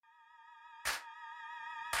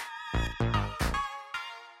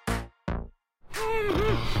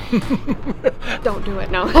Don't do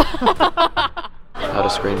it, no. How to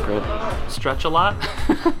screen print? Stretch a lot.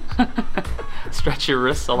 Stretch your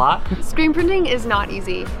wrists a lot. Screen printing is not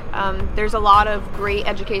easy. There's a lot of great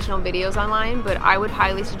educational videos online, but I would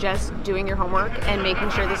highly suggest doing your homework and making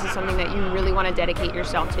sure this is something that you really want to dedicate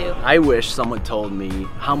yourself to. I wish someone told me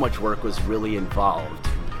how much work was really involved.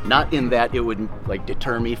 Not in that it would like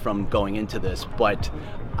deter me from going into this, but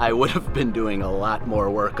I would have been doing a lot more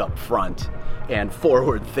work up front and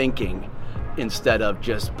forward thinking instead of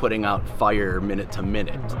just putting out fire minute to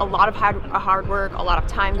minute. A lot of hard work, a lot of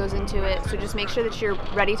time goes into it, so just make sure that you're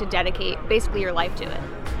ready to dedicate basically your life to it.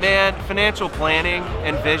 Man, financial planning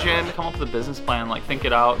and vision. Come up with a business plan, like think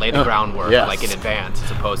it out. Lay the groundwork yes. like in advance,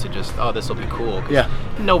 as opposed to just, oh, this will be cool. 'Cause Yeah.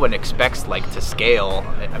 no one expects like to scale.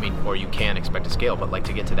 I mean, or you can expect to scale, but like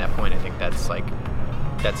to get to that point, I think that's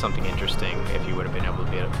something interesting if you would have been able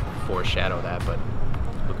to foreshadow that, but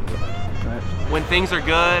looking good. When things are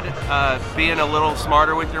good, being a little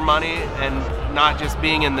smarter with your money and not just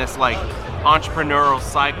being in this like entrepreneurial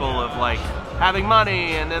cycle of like having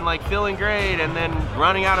money and then like feeling great and then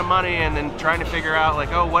running out of money and then trying to figure out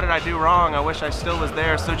like, oh, what did I do wrong? I wish I still was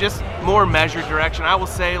there. So just more measured direction. I will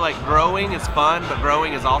say like growing is fun, but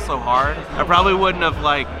growing is also hard. I probably wouldn't have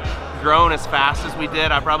like grown as fast as we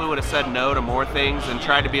did. I probably would have said no to more things and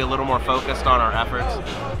tried to be a little more focused on our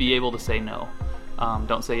efforts. Be able to say no.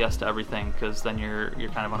 Don't say yes to everything, because then you're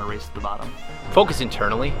kind of on a race to the bottom. Focus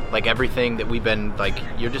internally, like everything that we've been like,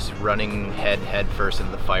 you're just running head first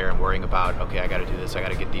into the fire and worrying about, okay, I got to do this, I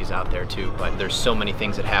got to get these out there too. But there's so many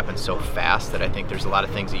things that happen so fast that I think there's a lot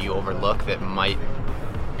of things that you overlook that might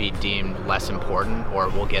be deemed less important, or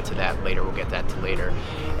we'll get to that later,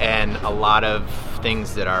 and a lot of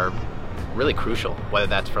things that are really crucial, whether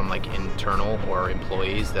that's from like internal or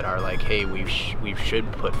employees that are like, hey, we should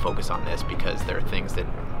put focus on this because there are things that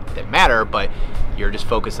matter, but you're just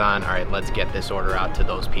focused on, all right, let's get this order out to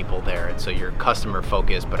those people there. And so you're customer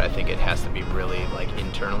focused, but I think it has to be really like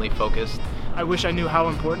internally focused. I wish I knew how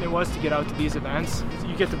important it was to get out to these events.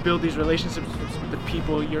 You get to build these relationships with the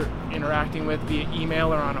people you're interacting with via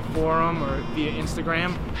email or on a forum or via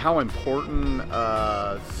Instagram. How important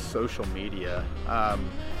social media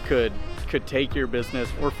could take your business.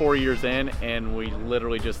 We're 4 years in and we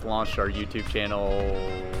literally just launched our YouTube channel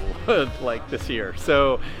like this year.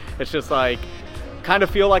 So it's just like, kind of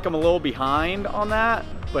feel like I'm a little behind on that,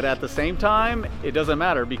 but at the same time, it doesn't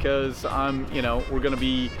matter because we're gonna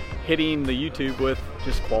be hitting the YouTube with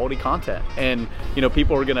just quality content. And,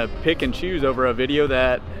 people are gonna pick and choose over a video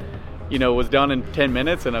that, was done in 10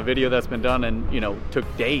 minutes and a video that's been done in, took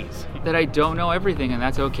days. That I don't know everything, and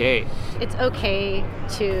that's okay. It's okay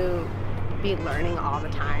to be learning all the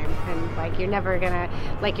time, and like you're never gonna,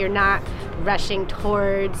 like you're not rushing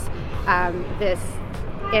towards this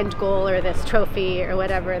end goal or this trophy or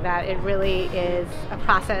whatever, that it really is a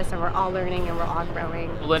process and we're all learning and we're all growing.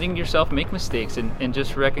 Letting yourself make mistakes and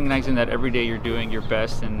just recognizing that every day you're doing your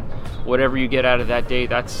best, and whatever you get out of that day,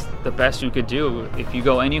 that's the best you could do. If you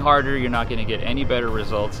go any harder, you're not going to get any better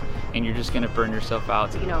results and you're just going to burn yourself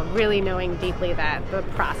out. Really knowing deeply that the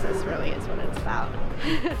process really is what it's about.